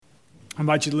I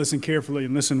invite you to listen carefully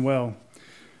and listen well.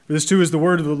 For this too is the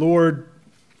word of the Lord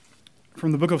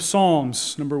from the book of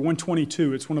Psalms, number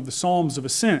 122. It's one of the Psalms of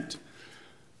Ascent.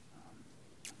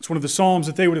 It's one of the Psalms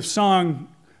that they would have sung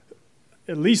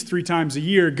at least 3 times a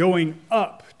year going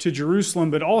up to Jerusalem,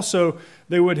 but also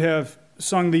they would have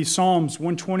sung these Psalms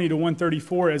 120 to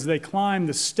 134 as they climbed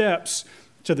the steps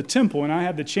to the temple. And I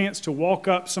had the chance to walk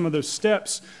up some of those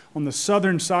steps on the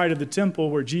southern side of the temple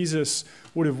where Jesus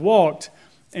would have walked,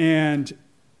 and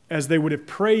as they would have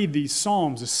prayed these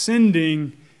psalms,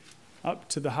 ascending up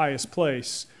to the highest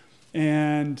place.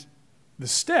 And the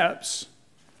steps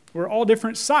were all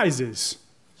different sizes.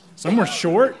 Some were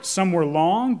short, some were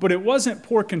long, but it wasn't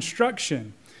poor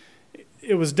construction.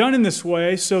 It was done in this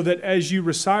way so that as you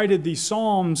recited these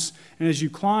psalms and as you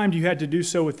climbed, you had to do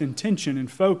so with intention and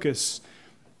focus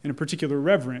and a particular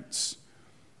reverence.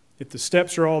 If the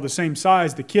steps are all the same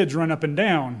size, the kids run up and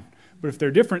down. But if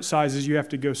they're different sizes, you have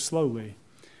to go slowly.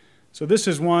 So this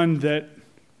is one that,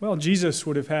 well, Jesus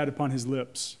would have had upon his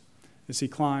lips as he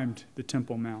climbed the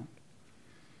Temple Mount.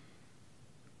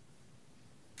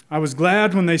 I was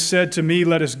glad when they said to me,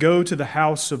 "Let us go to the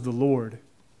house of the Lord."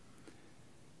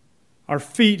 Our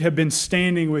feet have been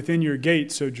standing within your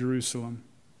gates, O Jerusalem.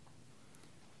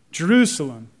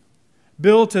 Jerusalem,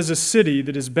 built as a city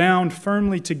that is bound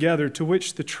firmly together, to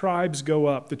which the tribes go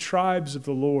up, the tribes of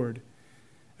the Lord,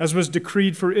 as was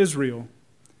decreed for Israel,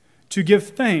 to give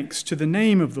thanks to the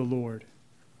name of the Lord.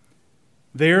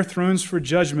 There thrones for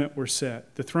judgment were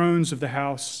set, the thrones of the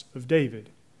house of David.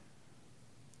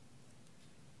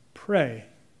 Pray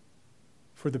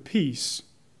for the peace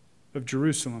of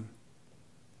Jerusalem.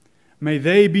 May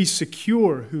they be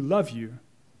secure who love you.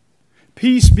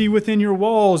 Peace be within your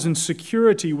walls and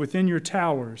security within your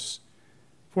towers.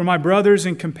 For my brothers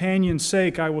and companions'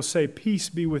 sake, I will say, peace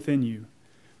be within you.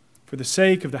 For the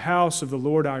sake of the house of the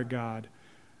Lord our God,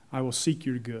 I will seek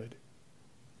your good.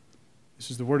 This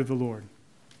is the word of the Lord.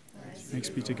 Thanks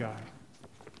be to God.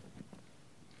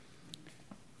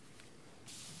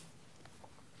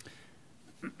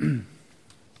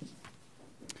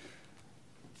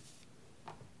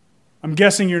 I'm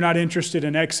guessing you're not interested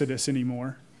in Exodus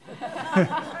anymore.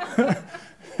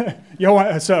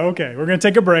 Okay, we're going to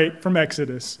take a break from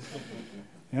Exodus.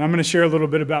 And I'm going to share a little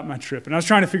bit about my trip. And I was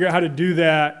trying to figure out how to do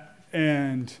that,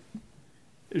 and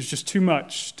it was just too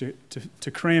much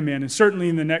to cram in. And certainly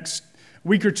in the next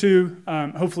week or two,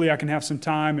 hopefully I can have some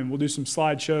time, and we'll do some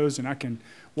slideshows, and I can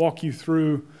walk you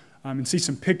through and see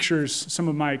some pictures, some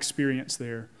of my experience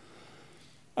there.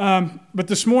 But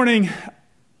this morning,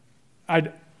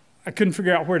 I couldn't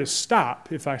figure out where to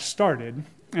stop if I started.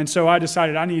 And so I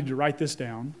decided I needed to write this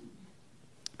down.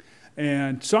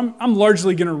 And so I'm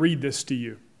largely going to read this to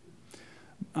you,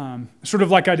 sort of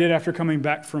like I did after coming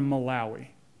back from Malawi.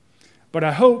 But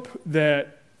I hope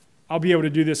that I'll be able to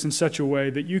do this in such a way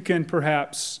that you can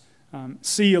perhaps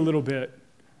see a little bit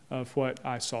of what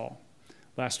I saw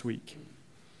last week.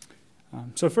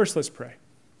 So first, let's pray.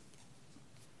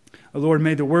 O Lord,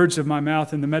 may the words of my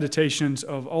mouth and the meditations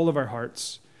of all of our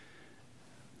hearts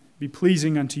be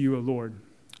pleasing unto you, O Lord,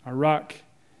 our rock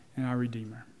and our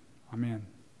Redeemer. Amen.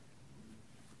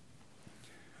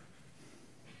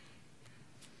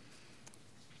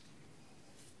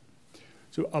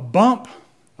 So a bump,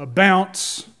 a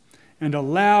bounce, and a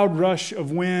loud rush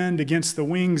of wind against the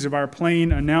wings of our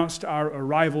plane announced our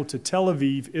arrival to Tel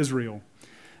Aviv, Israel.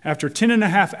 After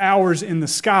 10.5 hours in the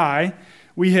sky,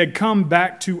 we had come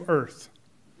back to earth,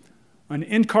 an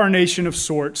incarnation of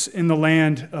sorts in the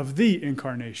land of the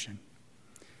incarnation.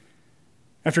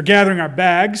 After gathering our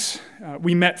bags,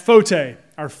 we met Fote,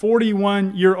 our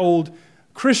 41-year-old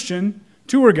Christian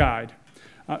tour guide.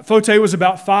 Fote was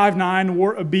about 5'9",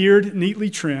 wore a beard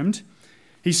neatly trimmed.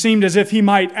 He seemed as if he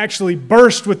might actually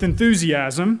burst with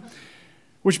enthusiasm,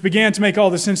 which began to make all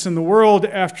the sense in the world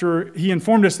after he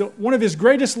informed us that one of his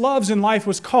greatest loves in life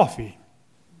was coffee.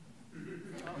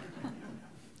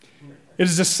 It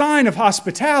is a sign of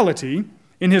hospitality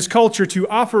in his culture to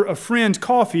offer a friend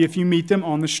coffee if you meet them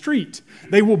on the street.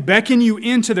 They will beckon you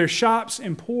into their shops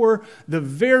and pour the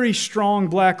very strong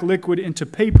black liquid into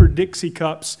paper Dixie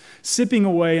cups, sipping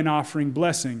away and offering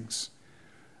blessings.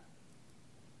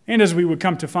 And as we would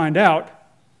come to find out,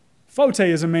 Fote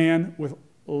is a man with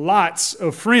lots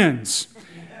of friends.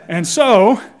 And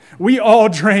so we all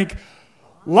drank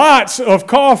lots of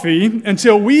coffee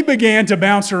until we began to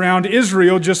bounce around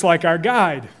Israel just like our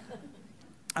guide.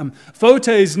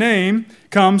 Fote's name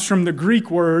comes from the Greek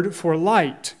word for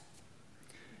light.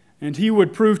 And he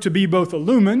would prove to be both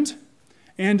illumined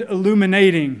and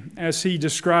illuminating as he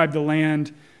described the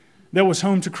land that was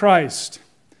home to Christ.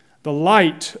 The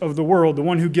light of the world, the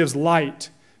one who gives light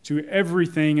to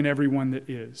everything and everyone that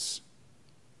is.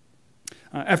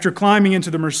 After climbing into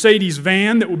the Mercedes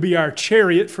van that will be our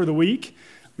chariot for the week,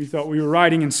 we thought we were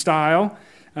riding in style,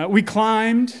 we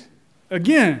climbed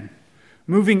again,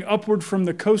 moving upward from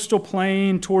the coastal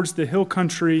plain towards the hill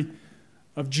country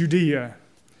of Judea,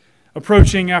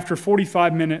 approaching after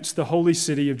 45 minutes the holy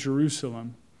city of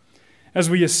Jerusalem. As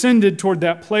we ascended toward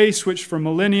that place which for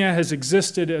millennia has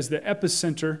existed as the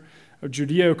epicenter of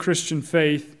Judeo-Christian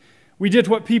faith, we did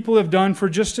what people have done for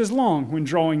just as long when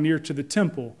drawing near to the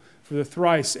temple for the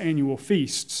thrice annual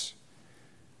feasts.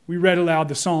 We read aloud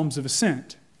the Psalms of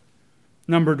Ascent,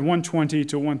 numbered 120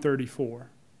 to 134.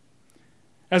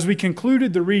 As we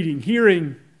concluded the reading,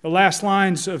 hearing the last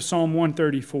lines of Psalm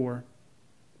 134,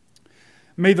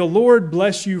 "May the Lord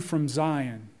bless you from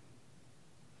Zion,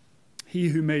 He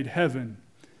who made heaven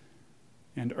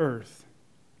and earth."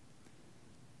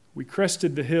 We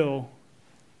crested the hill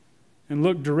and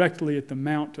looked directly at the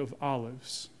Mount of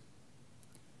Olives.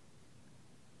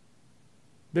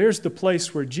 "There's the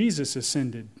place where Jesus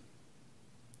ascended,"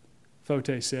 Fote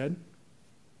said,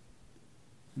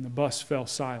 and the bus fell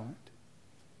silent.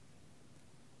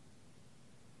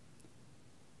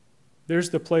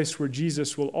 "There's the place where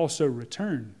Jesus will also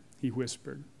return," he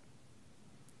whispered.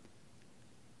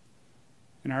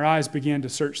 And our eyes began to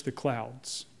search the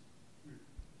clouds.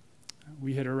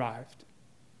 We had arrived.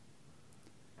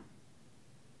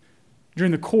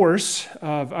 During the course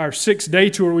of our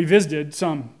 6-day tour, we visited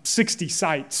some 60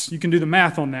 sites. You can do the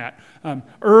math on that.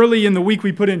 Early in the week,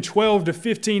 we put in 12 to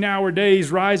 15-hour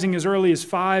days, rising as early as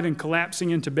 5 and collapsing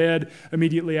into bed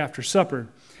immediately after supper.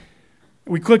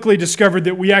 We quickly discovered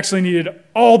that we actually needed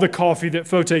all the coffee that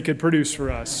Fote could produce for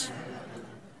us.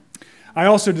 I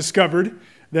also discovered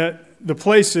that the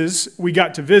places we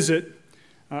got to visit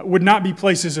would not be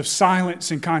places of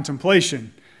silence and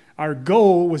contemplation. Our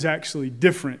goal was actually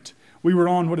different. We were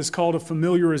on what is called a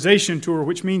familiarization tour,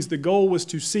 which means the goal was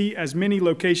to see as many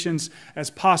locations as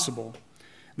possible.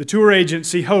 The tour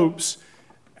agency hopes,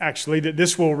 actually, that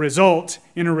this will result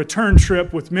in a return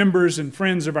trip with members and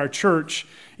friends of our church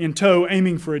in tow,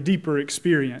 aiming for a deeper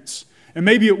experience. And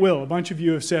maybe it will. A bunch of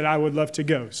you have said, "I would love to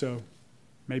go," so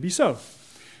maybe so.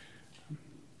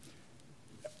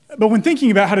 But when thinking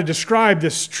about how to describe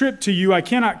this trip to you, I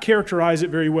cannot characterize it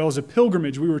very well as a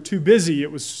pilgrimage. We were too busy.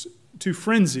 It was too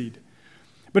frenzied.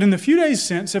 But in the few days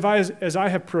since, as I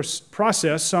have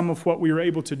processed some of what we were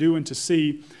able to do and to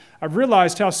see, I've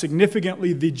realized how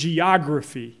significantly the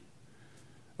geography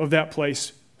of that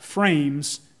place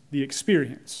frames the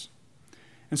experience.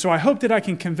 And so I hope that I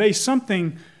can convey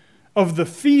something of the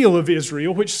feel of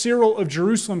Israel, which Cyril of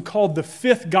Jerusalem called the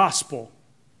fifth gospel.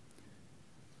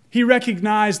 He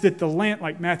recognized that the land,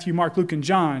 like Matthew, Mark, Luke, and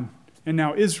John, and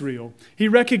now Israel, he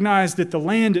recognized that the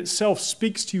land itself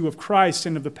speaks to you of Christ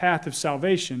and of the path of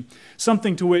salvation,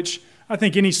 something to which I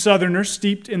think any southerner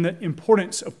steeped in the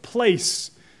importance of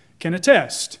place can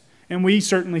attest. And we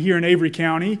certainly here in Avery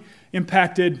County,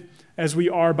 impacted as we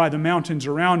are by the mountains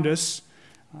around us,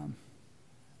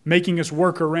 making us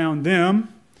work around them,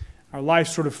 our life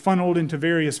sort of funneled into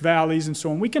various valleys and so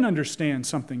on, we can understand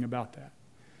something about that.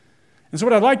 And so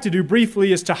what I'd like to do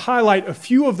briefly is to highlight a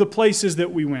few of the places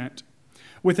that we went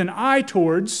with an eye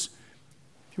towards,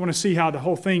 if you want to see how the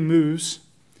whole thing moves,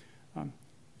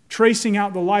 tracing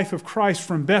out the life of Christ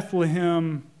from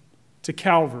Bethlehem to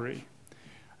Calvary.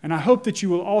 And I hope that you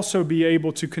will also be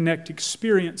able to connect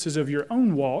experiences of your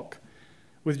own walk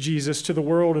with Jesus to the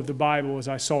world of the Bible as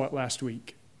I saw it last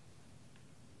week.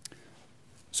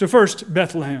 So first,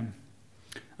 Bethlehem.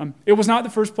 It was not the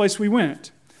first place we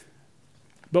went.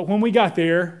 But when we got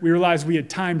there, we realized we had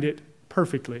timed it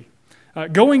perfectly.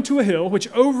 Going to a hill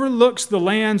which overlooks the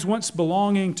lands once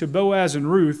belonging to Boaz and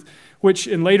Ruth, which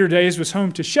in later days was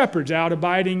home to shepherds out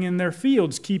abiding in their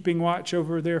fields, keeping watch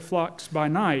over their flocks by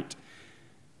night.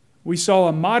 We saw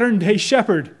a modern-day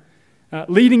shepherd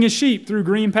leading his sheep through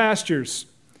green pastures.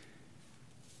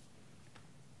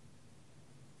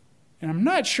 And I'm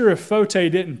not sure if Fote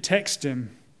didn't text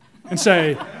him and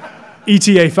say,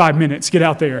 "ETA 5 minutes, get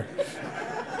out there."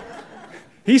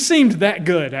 He seemed that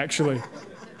good, actually.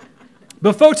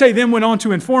 But Fote then went on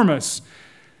to inform us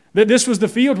that this was the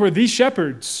field where these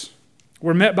shepherds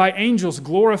were met by angels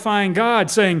glorifying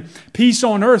God, saying, "Peace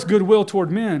on earth, goodwill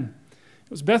toward men."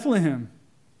 It was Bethlehem,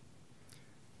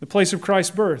 the place of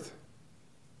Christ's birth.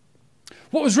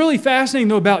 What was really fascinating,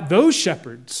 though, about those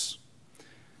shepherds,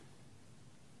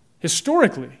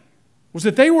 historically, was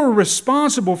that they were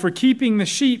responsible for keeping the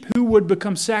sheep who would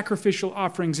become sacrificial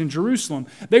offerings in Jerusalem.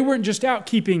 They weren't just out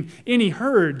keeping any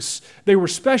herds. They were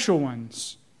special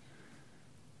ones.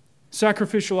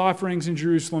 Sacrificial offerings in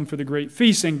Jerusalem for the great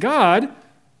feast. And God,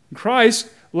 Christ,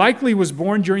 likely was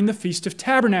born during the Feast of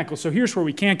Tabernacles. So here's where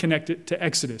we can connect it to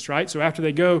Exodus, right? So after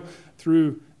they go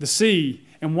through the sea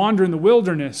and wander in the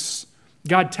wilderness,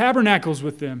 God tabernacles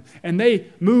with them, and they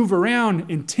move around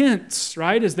in tents,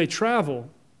 right, as they travel.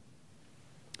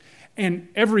 And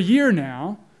every year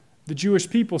now, the Jewish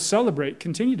people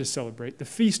continue to celebrate the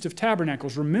Feast of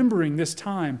Tabernacles, remembering this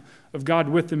time of God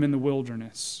with them in the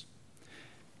wilderness.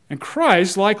 And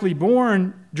Christ, likely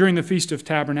born during the Feast of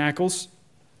Tabernacles,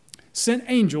 sent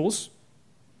angels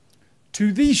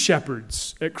to these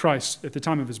shepherds at Christ at the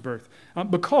time of his birth.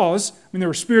 Because, there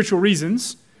were spiritual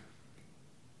reasons,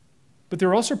 but there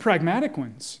are also pragmatic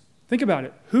ones. Think about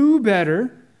it. Who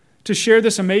better to share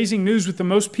this amazing news with the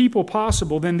most people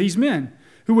possible than these men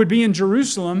who would be in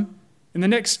Jerusalem in the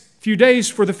next few days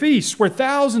for the feast, where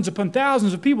thousands upon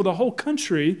thousands of people, the whole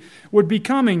country, would be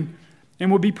coming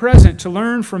and would be present to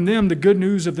learn from them the good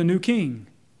news of the new king.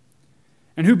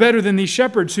 And who better than these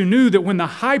shepherds who knew that when the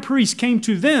high priest came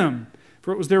to them,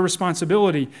 for it was their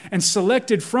responsibility, and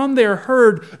selected from their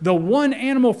herd the one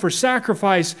animal for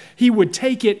sacrifice, he would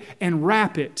take it and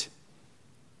wrap it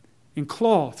in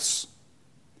cloths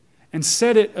and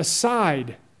set it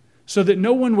aside so that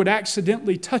no one would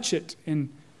accidentally touch it and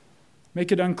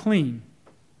make it unclean.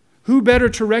 Who better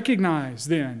to recognize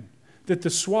then that the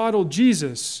swaddled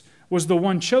Jesus was the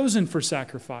one chosen for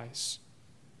sacrifice,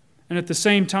 and at the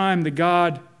same time the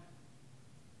God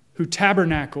who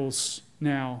tabernacles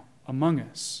now among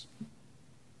us.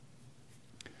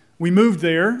 We moved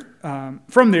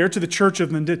from there to the Church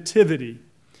of the Nativity,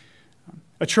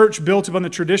 a church built upon the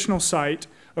traditional site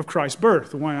of Christ's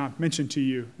birth, the one I mentioned to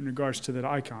you in regards to that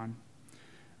icon.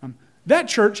 That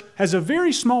church has a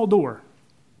very small door.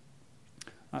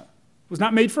 It was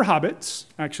not made for hobbits,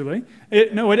 actually.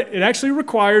 It actually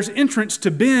requires entrance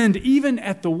to bend even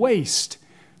at the waist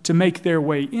to make their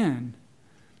way in,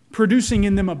 producing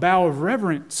in them a bow of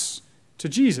reverence to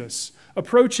Jesus,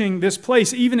 approaching this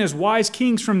place even as wise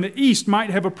kings from the east might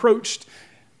have approached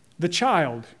the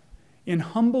child in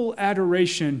humble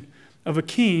adoration of a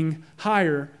king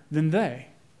higher than they.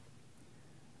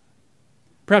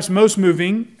 Perhaps most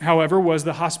moving, however, was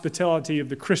the hospitality of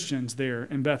the Christians there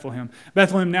in Bethlehem.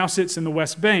 Bethlehem now sits in the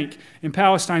West Bank. In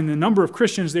Palestine, the number of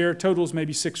Christians there totals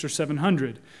maybe 600 or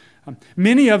 700.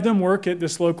 Many of them work at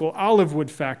this local olive wood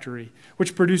factory,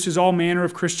 which produces all manner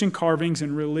of Christian carvings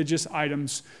and religious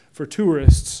items for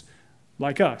tourists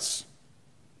like us.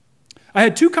 I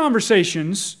had two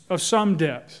conversations of some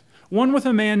depth, one with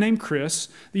a man named Chris,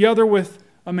 the other with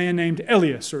a man named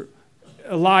Elias, or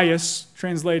Elias,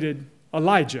 translated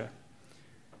Elijah.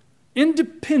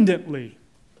 Independently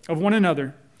of one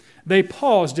another, they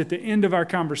paused at the end of our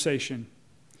conversation,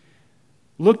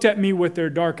 looked at me with their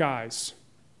dark eyes,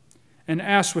 and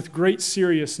asked with great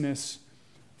seriousness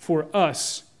for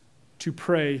us to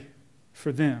pray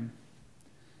for them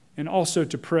and also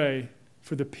to pray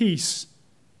for the peace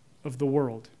of the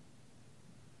world.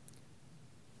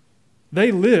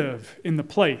 They live in the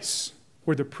place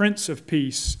where the Prince of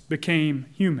Peace became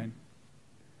human.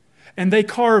 And they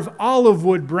carve olive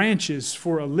wood branches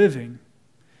for a living,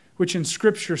 which in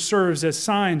Scripture serves as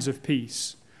signs of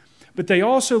peace. But they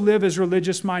also live as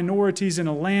religious minorities in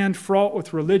a land fraught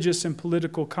with religious and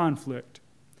political conflict.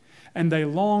 And they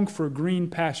long for green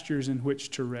pastures in which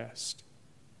to rest.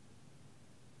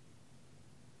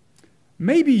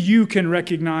 Maybe you can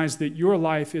recognize that your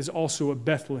life is also a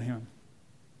Bethlehem,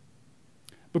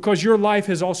 because your life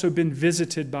has also been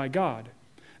visited by God,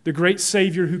 the great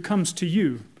Savior who comes to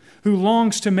you, who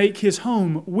longs to make his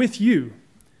home with you,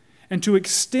 and to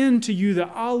extend to you the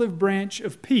olive branch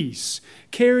of peace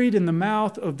carried in the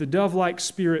mouth of the dove-like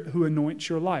Spirit who anoints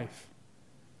your life.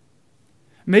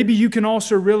 Maybe you can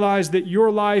also realize that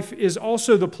your life is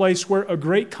also the place where a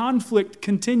great conflict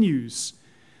continues,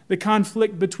 the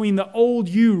conflict between the old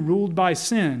you ruled by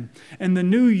sin and the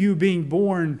new you being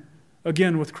born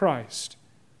again with Christ.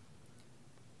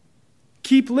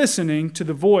 Keep listening to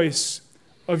the voice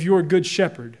of your good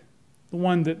shepherd, the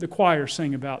one that the choir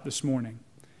sang about this morning,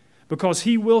 because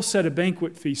he will set a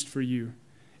banquet feast for you,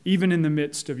 even in the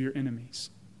midst of your enemies.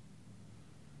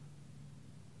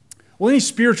 Well, any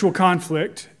spiritual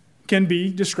conflict can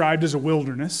be described as a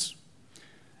wilderness,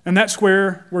 and that's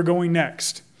where we're going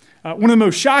next. One of the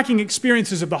most shocking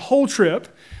experiences of the whole trip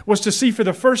was to see for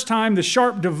the first time the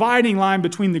sharp dividing line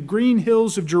between the green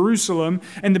hills of Jerusalem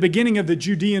and the beginning of the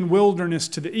Judean wilderness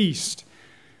to the east.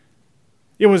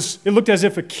 It looked as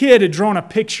if a kid had drawn a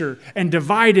picture and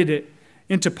divided it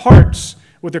into parts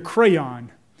with a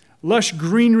crayon. Lush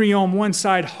greenery on one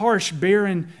side, harsh,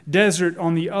 barren desert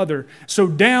on the other. So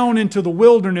down into the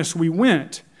wilderness we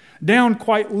went, down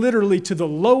quite literally to the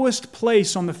lowest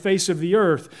place on the face of the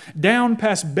earth, down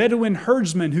past Bedouin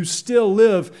herdsmen who still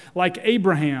live like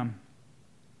Abraham,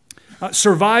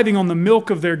 surviving on the milk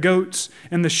of their goats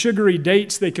and the sugary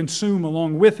dates they consume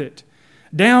along with it,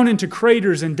 down into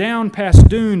craters and down past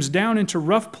dunes, down into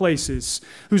rough places,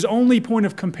 whose only point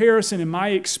of comparison in my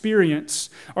experience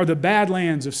are the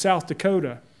Badlands of South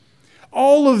Dakota.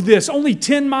 All of this, only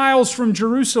 10 miles from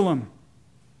Jerusalem.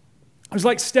 It was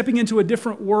like stepping into a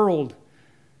different world.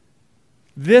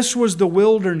 This was the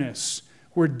wilderness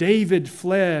where David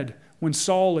fled when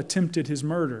Saul attempted his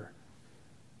murder.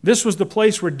 This was the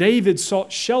place where David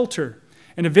sought shelter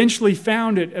and eventually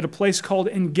found it at a place called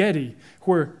En-Gedi,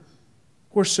 where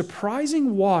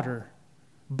surprising water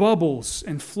bubbles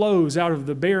and flows out of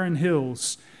the barren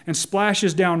hills and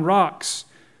splashes down rocks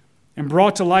and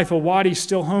brought to life a wadi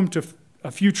still home to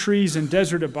a few trees in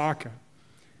desert Abaka,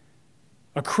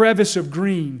 a crevice of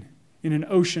green in an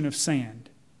ocean of sand.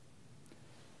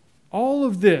 All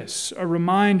of this a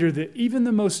reminder that even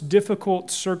the most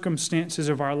difficult circumstances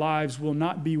of our lives will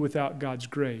not be without God's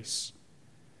grace.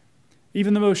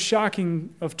 Even the most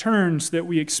shocking of turns that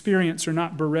we experience are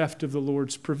not bereft of the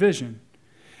Lord's provision.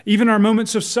 Even our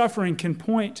moments of suffering can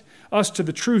point us to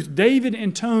the truth. David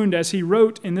intoned as he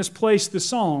wrote in this place the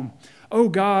psalm, "O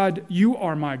God, you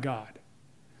are my God.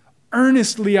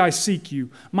 Earnestly I seek you.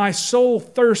 My soul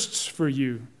thirsts for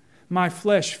you. My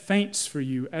flesh faints for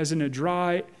you, as in a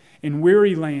dry and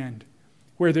weary land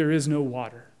where there is no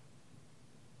water."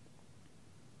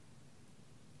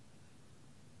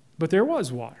 But there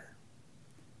was water.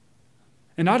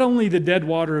 And not only the dead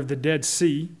water of the Dead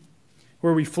Sea,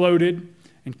 where we floated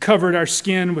and covered our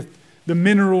skin with the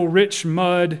mineral-rich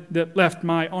mud that left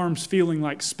my arms feeling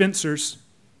like Spencer's.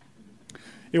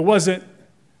 It wasn't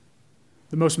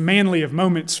the most manly of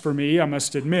moments for me, I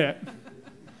must admit.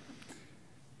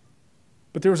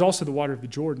 But there was also the water of the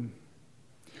Jordan,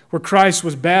 where Christ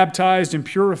was baptized and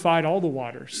purified all the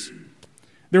waters.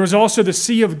 There was also the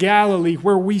Sea of Galilee,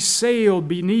 where we sailed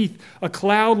beneath a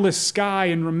cloudless sky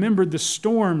and remembered the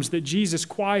storms that Jesus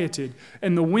quieted,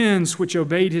 and the winds which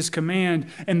obeyed his command,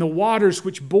 and the waters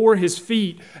which bore his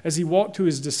feet as he walked to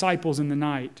his disciples in the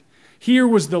night. Here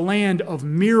was the land of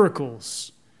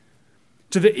miracles.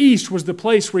 To the east was the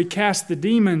place where he cast the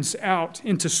demons out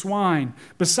into swine.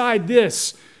 Beside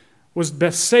this was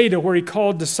Bethsaida, where he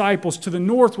called disciples. To the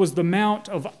north was the Mount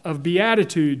of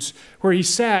Beatitudes, where he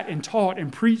sat and taught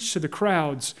and preached to the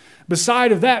crowds.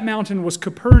 Beside of that mountain was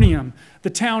Capernaum, the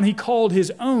town he called his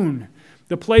own,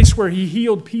 the place where he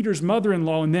healed Peter's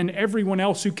mother-in-law and then everyone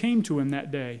else who came to him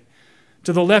that day.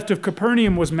 To the left of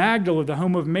Capernaum was Magdala, the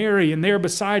home of Mary, and there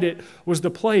beside it was the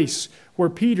place where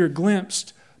Peter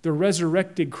glimpsed the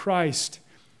resurrected Christ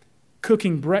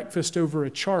cooking breakfast over a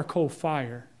charcoal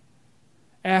fire,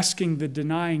 asking the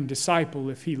denying disciple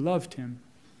if he loved him.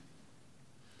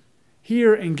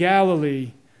 Here in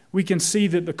Galilee, we can see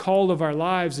that the call of our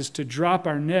lives is to drop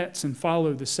our nets and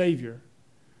follow the Savior.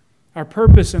 Our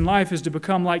purpose in life is to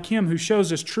become like him who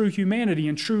shows us true humanity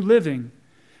and true living,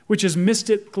 which is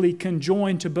mystically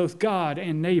conjoined to both God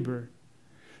and neighbor.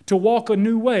 To walk a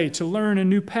new way, to learn a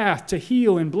new path, to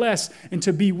heal and bless, and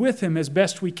to be with him as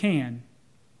best we can.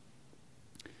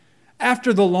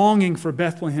 After the longing for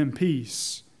Bethlehem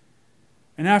peace,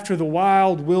 and after the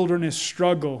wild wilderness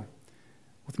struggle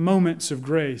with moments of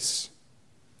grace,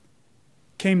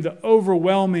 came the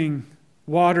overwhelming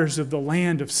waters of the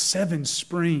land of 7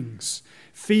 springs,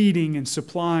 feeding and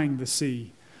supplying the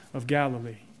Sea of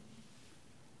Galilee.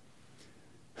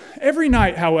 Every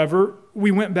night, however, we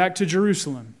went back to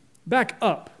Jerusalem, back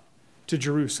up to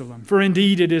Jerusalem, for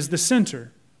indeed it is the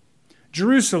center.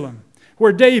 Jerusalem,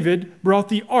 where David brought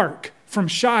the ark from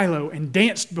Shiloh and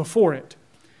danced before it.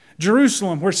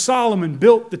 Jerusalem, where Solomon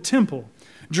built the temple.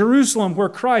 Jerusalem, where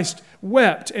Christ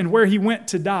wept and where he went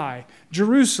to die.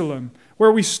 Jerusalem,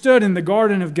 where we stood in the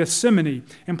Garden of Gethsemane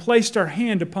and placed our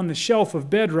hand upon the shelf of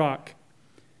bedrock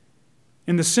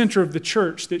in the center of the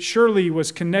church that surely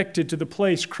was connected to the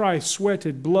place Christ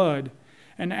sweated blood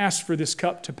and asked for this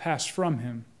cup to pass from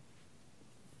him.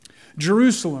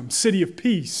 Jerusalem, city of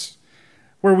peace,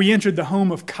 where we entered the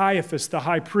home of Caiaphas, the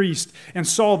high priest, and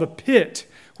saw the pit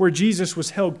where Jesus was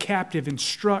held captive and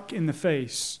struck in the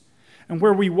face, and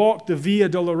where we walked the Via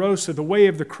Dolorosa, the way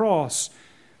of the cross,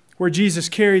 where Jesus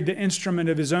carried the instrument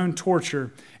of his own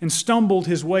torture and stumbled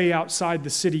his way outside the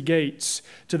city gates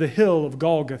to the hill of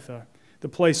Golgotha, the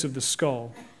place of the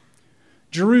skull.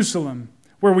 Jerusalem,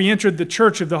 where we entered the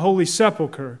church of the Holy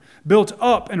Sepulchre, built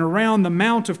up and around the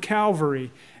Mount of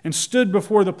Calvary, and stood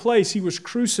before the place he was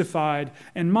crucified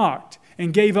and mocked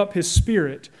and gave up his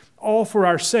spirit, all for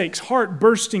our sakes, heart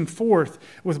bursting forth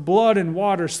with blood and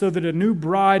water so that a new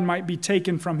bride might be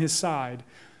taken from his side.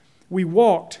 We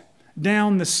walked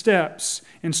down the steps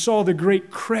and saw the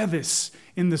great crevice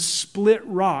in the split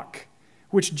rock,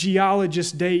 which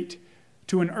geologists date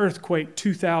to an earthquake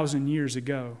 2,000 years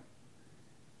ago,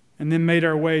 and then made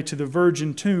our way to the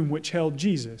virgin tomb which held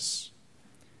Jesus,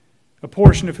 a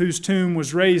portion of whose tomb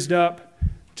was raised up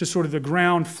to sort of the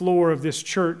ground floor of this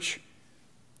church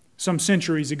some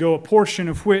centuries ago, a portion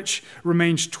of which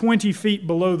remains 20 feet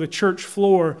below the church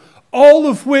floor, all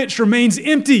of which remains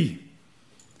empty.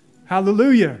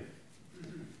 Hallelujah.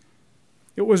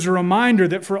 It was a reminder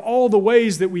that for all the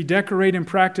ways that we decorate and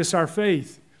practice our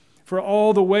faith, for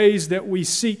all the ways that we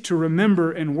seek to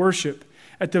remember and worship,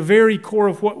 at the very core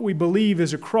of what we believe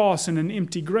is a cross and an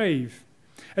empty grave.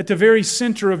 At the very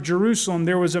center of Jerusalem,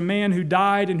 there was a man who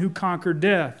died and who conquered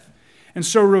death, and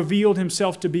so revealed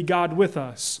himself to be God with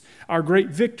us, our great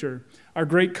victor, our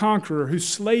great conqueror, who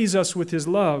slays us with his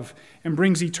love and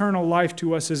brings eternal life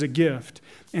to us as a gift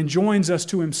and joins us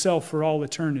to himself for all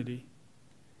eternity.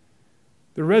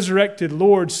 The resurrected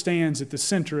Lord stands at the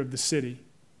center of the city,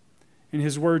 and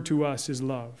his word to us is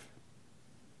love.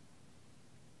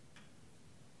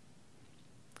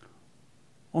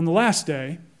 On the last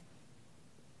day,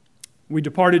 we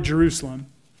departed Jerusalem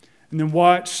and then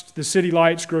watched the city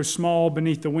lights grow small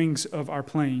beneath the wings of our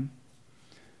plane.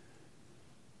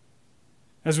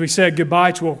 As we said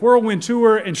goodbye to a whirlwind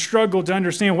tour and struggled to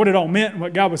understand what it all meant and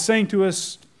what God was saying to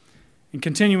us and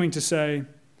continuing to say,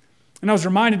 and I was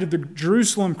reminded of the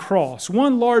Jerusalem cross,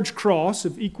 one large cross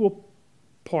of equal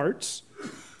parts,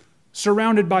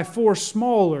 surrounded by 4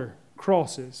 smaller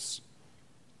crosses.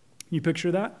 Can you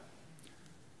picture that?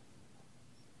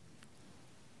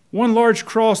 One large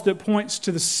cross that points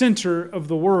to the center of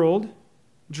the world.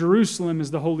 Jerusalem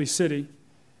is the holy city.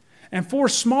 And 4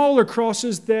 smaller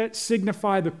crosses that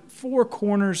signify the 4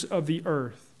 corners of the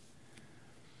earth.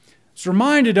 I was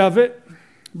reminded of it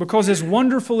because as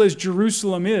wonderful as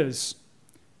Jerusalem is,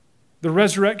 the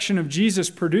resurrection of Jesus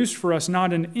produced for us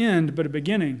not an end, but a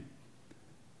beginning.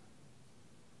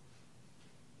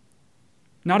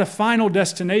 Not a final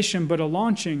destination, but a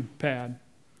launching pad.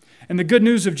 And the good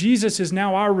news of Jesus is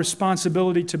now our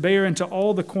responsibility to bear into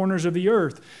all the corners of the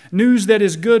earth. News that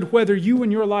is good whether you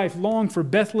in your life long for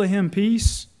Bethlehem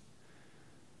peace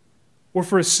or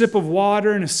for a sip of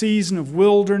water in a season of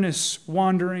wilderness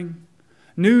wandering.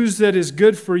 News that is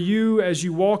good for you as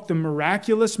you walk the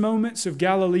miraculous moments of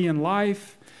Galilean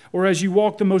life or as you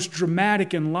walk the most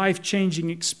dramatic and life-changing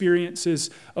experiences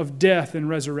of death and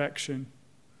resurrection.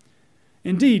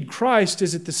 Indeed, Christ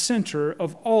is at the center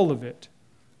of all of it,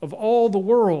 of all the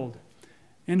world,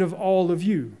 and of all of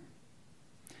you.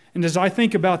 And as I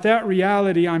think about that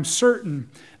reality, I'm certain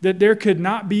that there could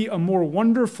not be a more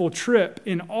wonderful trip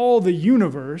in all the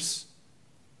universe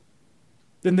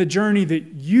than the journey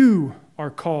that you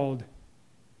are called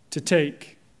to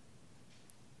take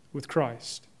with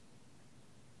Christ.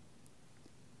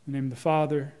 In the name of the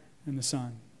Father, and the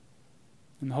Son,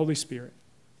 and the Holy Spirit.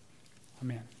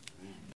 Amen.